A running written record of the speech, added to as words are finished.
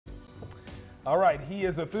All right, he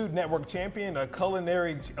is a Food Network champion, a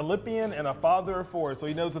culinary Olympian, and a father of four, so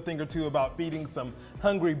he knows a thing or two about feeding some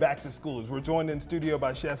hungry back-to-schoolers. We're joined in studio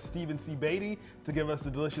by Chef Stephan Baity to give us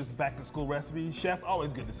a delicious back-to-school recipe. Chef,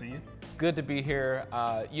 always good to see you. It's good to be here.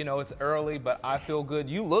 You know, it's early, but I feel good.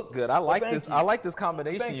 You look good. I like this. I like this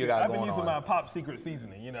combination you got going on. I've been using my Pop Secret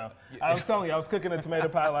seasoning. You know, I was telling you, I was cooking a tomato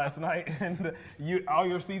pie last night, and all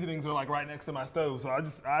your seasonings are like right next to my stove. So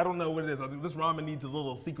I don't know what it is. I think this ramen needs a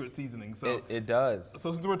little secret seasoning. So it does.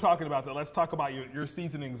 So since we're talking about that, let's talk about your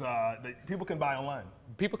seasonings that people can buy online.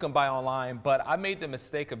 People can buy online, but I made the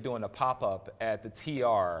mistake of doing a pop-up at the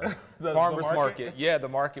TR Farmers Market. Yeah, the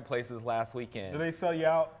marketplaces last weekend. Do they sell you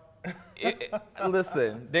out?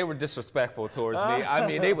 Listen, they were disrespectful towards me. I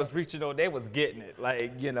mean, they was reaching on, they was getting it,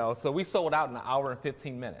 like, you know. So we sold out in an hour and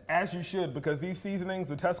 15 minutes. As you should, because these seasonings,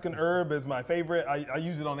 the Tuscan herb is my favorite. I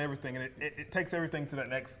use it on everything, and it takes everything to that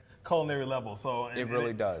next culinary level. So it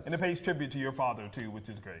really does, and it pays tribute to your father too, which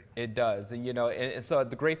is great. It does, and you know, and so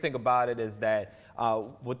the great thing about it is that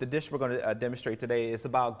with the dish we're going to demonstrate today, it's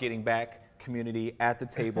about getting back community at the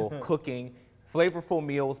table, cooking flavorful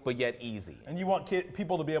meals, but yet easy. And you want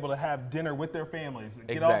people to be able to have dinner with their families.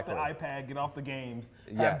 Get off the iPad, get off the games,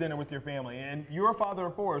 have dinner with your family. And you're a father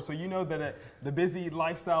of four, so you know that the busy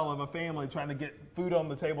lifestyle of a family trying to get food on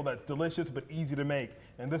the table that's delicious but easy to make.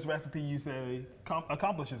 And this recipe, you say,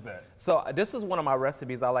 accomplishes that. So this is one of my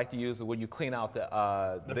recipes I like to use when you clean out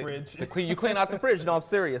the fridge. You clean out the fridge. No, I'm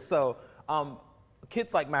serious. So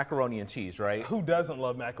kids like macaroni and cheese, right? Who doesn't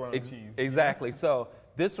love macaroni and cheese? Exactly. So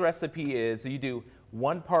this recipe is you do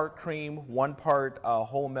 1 part cream, 1 part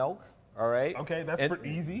whole milk, all right? Okay, that's pretty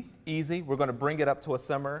easy. Easy. We're going to bring it up to a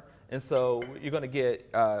simmer. And so you're going to get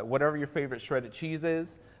whatever your favorite shredded cheese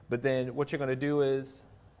is, but then what you're going to do is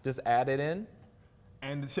just add it in.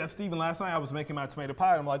 And Chef Stephan, last night I was making my tomato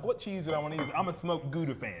pie. I'm like, what cheese do I want to use? I'm a smoked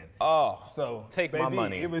Gouda fan. Oh, so take my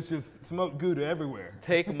money. It was just smoked Gouda everywhere.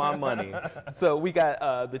 Take my money. So we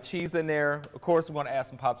got the cheese in there. Of course, we're going to add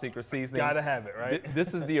some Pop Secret seasoning. Gotta have it, right?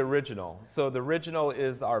 This is the original. So the original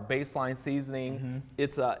is our baseline seasoning.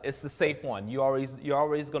 It's the safe one. You're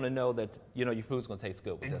always going to know that your food's going to taste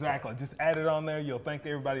good with exactly. Just add it on there. You'll thank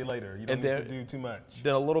everybody later. You don't need to do too much.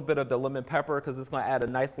 Then a little bit of the lemon pepper because it's going to add a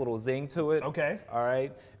nice little zing to it. Okay. All right.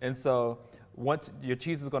 And so once your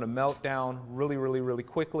cheese is going to melt down really, really, really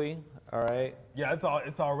quickly. All right. Yeah,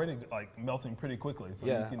 it's already like melting pretty quickly. So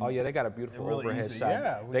yeah. Oh yeah, they got a beautiful really overhead easy. shot.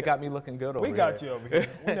 Yeah, they got me looking good over here. We got you over here.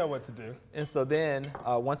 We know what to do. And so then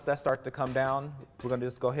once that starts to come down, we're going to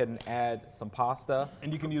just go ahead and add some pasta.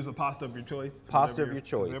 And you can use a pasta of your choice. Pasta of your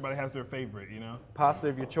choice. Everybody has their favorite, you know. Pasta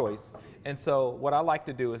of your choice. And so what I like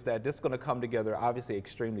to do is that this is going to come together obviously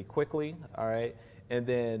extremely quickly. All right. And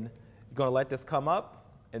then you're going to let this come up.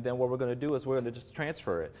 And then what we're going to do is we're going to just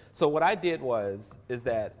transfer it. So what I did is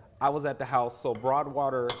that I was at the house, so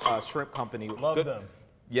Broadwater Shrimp Company. Love them.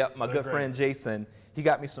 Yep, my good friend Jason, he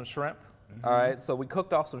got me some shrimp. All right, so we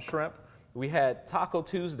cooked off some shrimp. We had Taco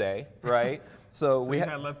Tuesday, right? So we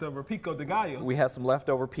had leftover pico de gallo. We had some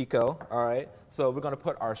leftover pico, all right? So we're going to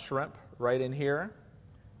put our shrimp right in here.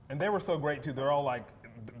 And they were so great, too. They're all like,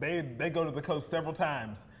 they go to the coast several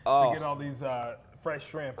times to get all these fresh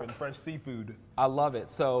shrimp and fresh seafood. I love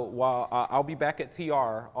it. So while I'll be back at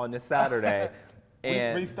TR on this Saturday.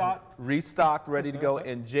 And restocked, ready to go.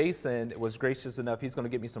 And Jason was gracious enough, he's going to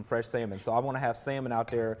get me some fresh salmon. So I want to have salmon out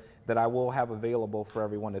there that I will have available for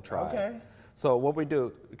everyone to try. Okay. So what we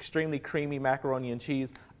do, extremely creamy macaroni and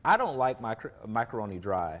cheese. I don't like my macaroni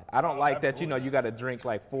dry. I don't like that, you got to drink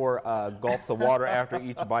like 4 gulps of water after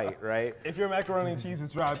each bite, right? If your macaroni and cheese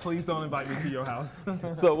is dry, please don't invite me to your house.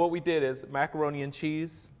 So what we did is macaroni and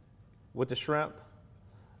cheese with the shrimp,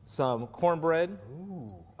 some cornbread.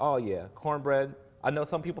 Ooh. Oh yeah, cornbread. I know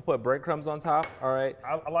some people put breadcrumbs on top, all right?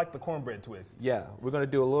 I like the cornbread twist. Yeah, we're going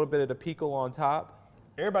to do a little bit of the pico on top.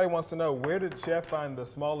 Everybody wants to know, where did Chef find the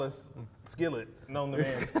smallest skillet known to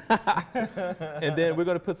man? And then we're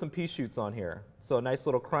going to put some pea shoots on here. So a nice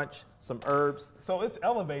little crunch, some herbs. So it's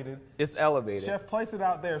elevated. It's elevated. Chef, place it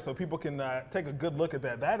out there so people can take a good look at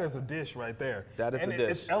that. That is a dish right there. That is a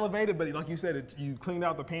dish. It's elevated, but like you said, you cleaned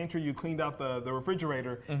out the pantry, you cleaned out the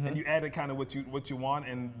refrigerator, and you added kind of what you want,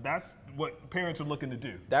 and that's what parents are looking to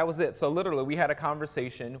do. That was it. So literally, we had a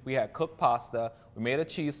conversation. We had cooked pasta. We made a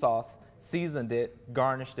cheese sauce, seasoned it,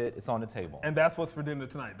 garnished it. It's on the table. And that's what's for dinner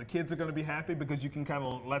tonight. The kids are going to be happy because you can kind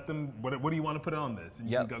of let them, what do you want to put on this? And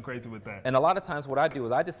you can go crazy with that. And a lot of times what I do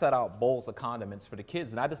is I just set out bowls of condiments for the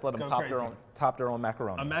kids, and I just let them top their own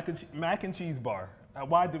macaroni. A mac and cheese bar.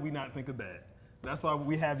 Why did we not think of that? That's why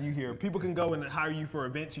we have you here. People can go and hire you for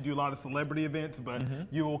events. You do a lot of celebrity events, but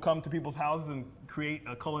you will come to people's houses and create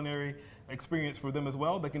a culinary experience for them as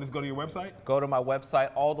well, they can just go to your website? Go to my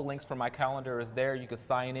website. All the links for my calendar is there. You can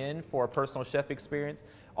sign in for a personal chef experience.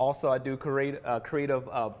 Also, I do creative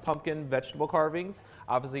pumpkin vegetable carvings,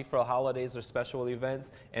 obviously for holidays or special events.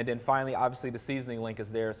 And then finally, obviously, the seasoning link is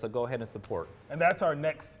there, so go ahead and support. And that's our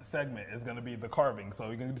next segment, is going to be the carving. So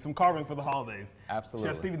you're going to do some carving for the holidays. Absolutely.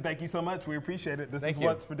 Chef Stephan, thank you so much. We appreciate it. This Thank is you.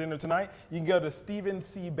 What's for Dinner Tonight. You can go to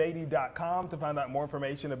stephancbaity.com to find out more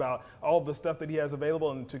information about all the stuff that he has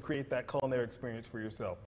available and to create that culinary experience for yourself.